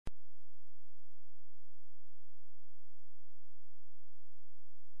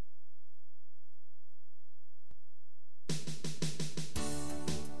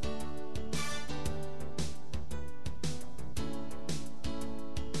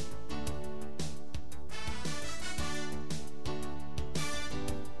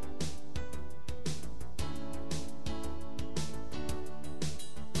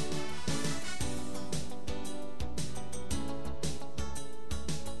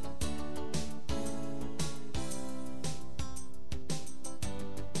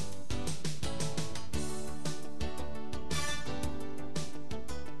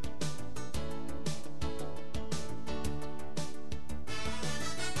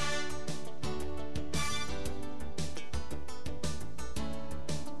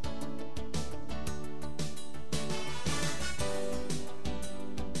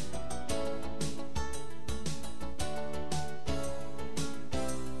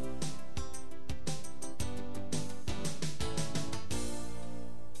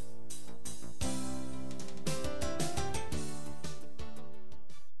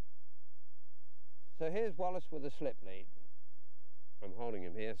So here's Wallace with a slip lead. I'm holding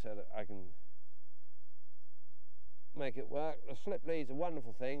him here so that I can make it work. The slip lead's a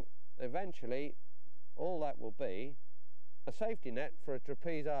wonderful thing. Eventually, all that will be a safety net for a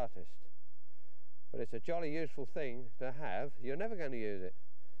trapeze artist. But it's a jolly useful thing to have. You're never going to use it.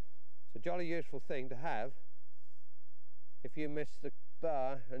 It's a jolly useful thing to have if you miss the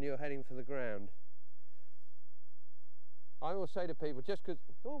bar and you're heading for the ground. I always say to people, just because,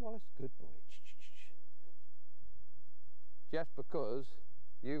 go on Wallace, good boy. Just because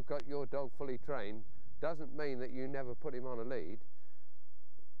you've got your dog fully trained doesn't mean that you never put him on a lead.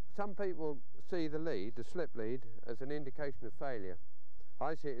 Some people see the lead, the slip lead, as an indication of failure.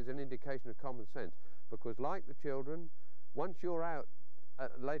 I see it as an indication of common sense, because like the children, once you're out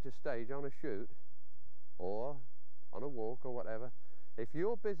at a later stage on a shoot or on a walk or whatever, if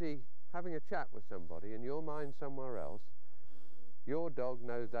you're busy having a chat with somebody and your mind's somewhere else, your dog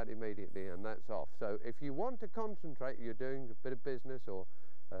knows that immediately and that's off. So if you want to concentrate, you're doing a bit of business or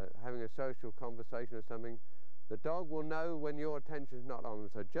having a social conversation or something, the dog will know when your attention's not on them.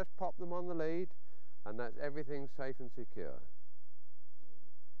 So just pop them on the lead and that's everything safe and secure.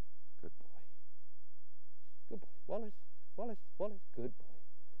 Good boy. Good boy. Wallace, Wallace, Wallace, good boy.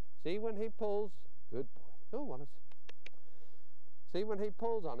 See when he pulls, good boy. Come on Wallace. See when he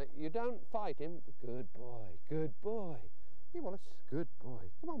pulls on it, you don't fight him. Good boy, good boy. Hey Wallace, good boy.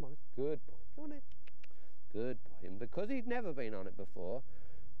 Come on Wallace, good boy. Come on in. Good boy. And because he's never been on it before,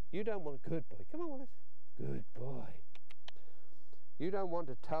 you don't want a good boy. Come on Wallace. Good boy. You don't want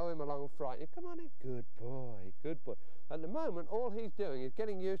to tow him along and frighten him. Come on in. Good boy. Good boy. At the moment, all he's doing is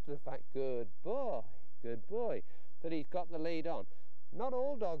getting used to the fact, good boy, that he's got the lead on. Not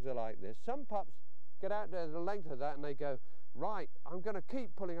all dogs are like this. Some pups get out there the length of that and they go, right, I'm going to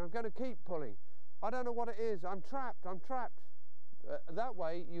keep pulling, I'm going to keep pulling. I don't know what it is, I'm trapped, I'm trapped. That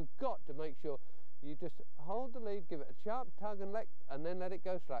way, you've got to make sure you just hold the lead, give it a sharp tug and then let it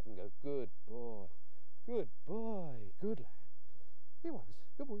go slack and go, good boy, good boy, good lad. Here was,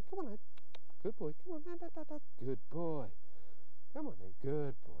 good boy, come on lad. Good boy, come on, lad, good boy. Come on then,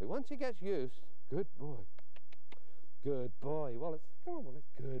 good boy. Once he gets used, good boy. Good boy, Wallace, come on Wallace,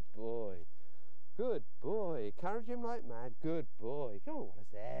 good boy. Good boy, encourage him like mad, good boy. Come on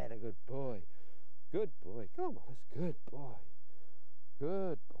Wallace, there, a good boy. Good boy, come on Wallace, good boy.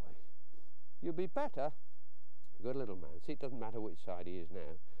 Good boy. You'll be better, good little man. See, it doesn't matter which side he is now.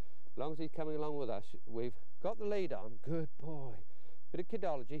 As long as he's coming along with us, we've got the lead on, good boy. Bit of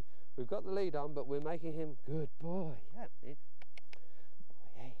kidology, we've got the lead on, but we're making him good boy. Yeah, man. Good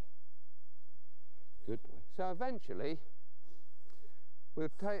boy, hey. Good boy. So eventually, we'll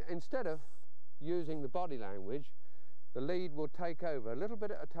take, instead of using the body language, the lead will take over a little bit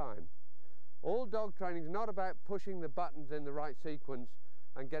at a time. All dog training is not about pushing the buttons in the right sequence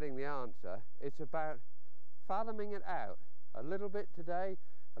and getting the answer. It's about fathoming it out. A little bit today,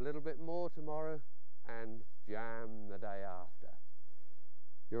 a little bit more tomorrow, and jam the day after.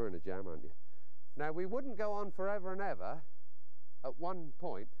 You're in a jam, aren't you? Now, we wouldn't go on forever and ever at one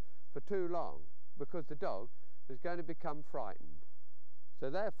point for too long, because the dog is going to become frightened. So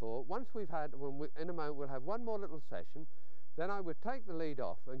therefore, once we've had, in a moment we'll have one more little session, then I would take the lead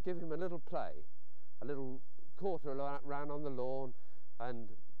off and give him a little play, a little quarter round on the lawn, and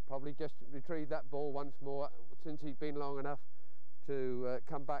probably just retrieve that ball once more since he's been long enough to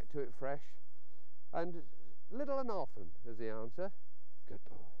come back to it fresh. And little and often is the answer. Good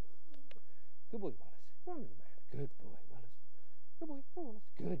boy. Good boy, Wallace. Come on, little man. Good boy, Wallace. Good boy, come on, Wallace.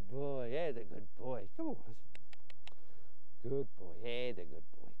 Good boy. Yeah, the good boy. Come on, Wallace. Good boy. Yeah, the good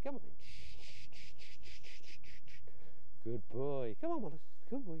boy. Come on in. Good boy. Come on, Wallace.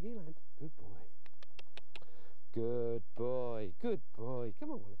 Good boy, Eland. Good boy. Good boy. Good boy.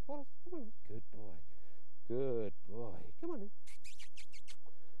 Come on, Wallace. Wallace, come on in. Good boy. Good boy. Come on in.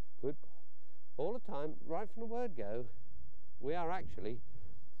 Good boy. All the time, right from the word go, we are actually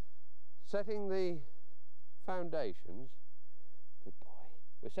setting the foundations. Good boy.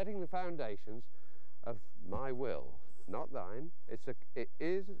 We're setting the foundations of my will, not thine. It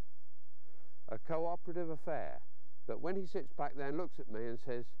is a cooperative affair. But when he sits back there and looks at me and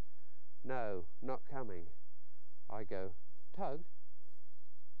says, no, not coming, I go, tug,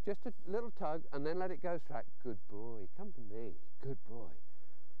 just a little tug, and then let it go slack. Good boy, come to me, good boy.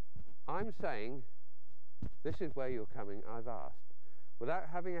 I'm saying, this is where you're coming, I've asked, without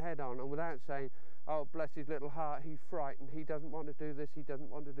having a head on and without saying, oh, bless his little heart, he's frightened, he doesn't want to do this, he doesn't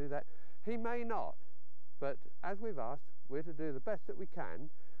want to do that. He may not, but as we've asked, we're to do the best that we can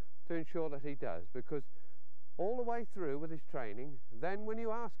to ensure that he does, because all the way through with his training, then when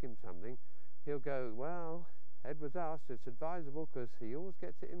you ask him something, he'll go, well, Ed was asked, it's advisable because he always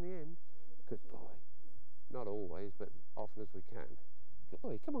gets it in the end. Good boy. not always, but often as we can. Good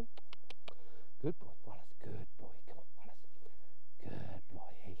boy, come on. Good boy, Wallace, good boy, come on, Wallace. Good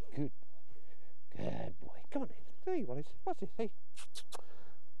boy, hey, good boy. Good boy, come on in. Hey, Wallace, what's this, hey?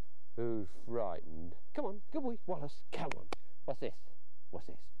 Who's frightened? Come on, good boy, Wallace, come on. What's this? What's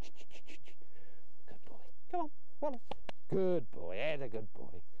this? Good boy, come on, Wallace. Good boy, there's a good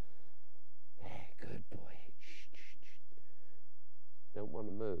boy. Good boy. Don't want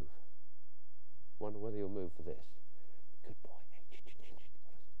to move. Wonder whether you'll move for this. Good boy.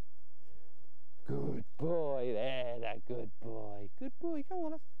 Good boy. There's a good boy. Good boy. Come on,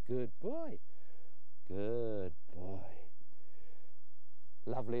 Wallace. Good boy. Good boy.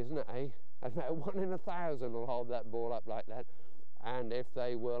 Lovely, isn't it, eh? About 1 in 1,000 will hold that ball up like that. And if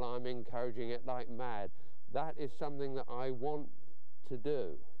they will, I'm encouraging it like mad. That is something that I want to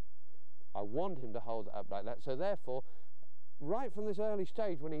do. I want him to hold it up like that. So therefore, right from this early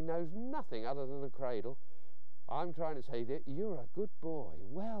stage when he knows nothing other than the cradle, I'm trying to say that you're a good boy.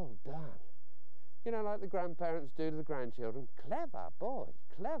 Well done. You know, like the grandparents do to the grandchildren. Clever boy,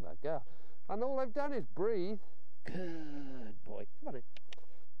 clever girl. And all they've done is breathe. Good boy. Come on in.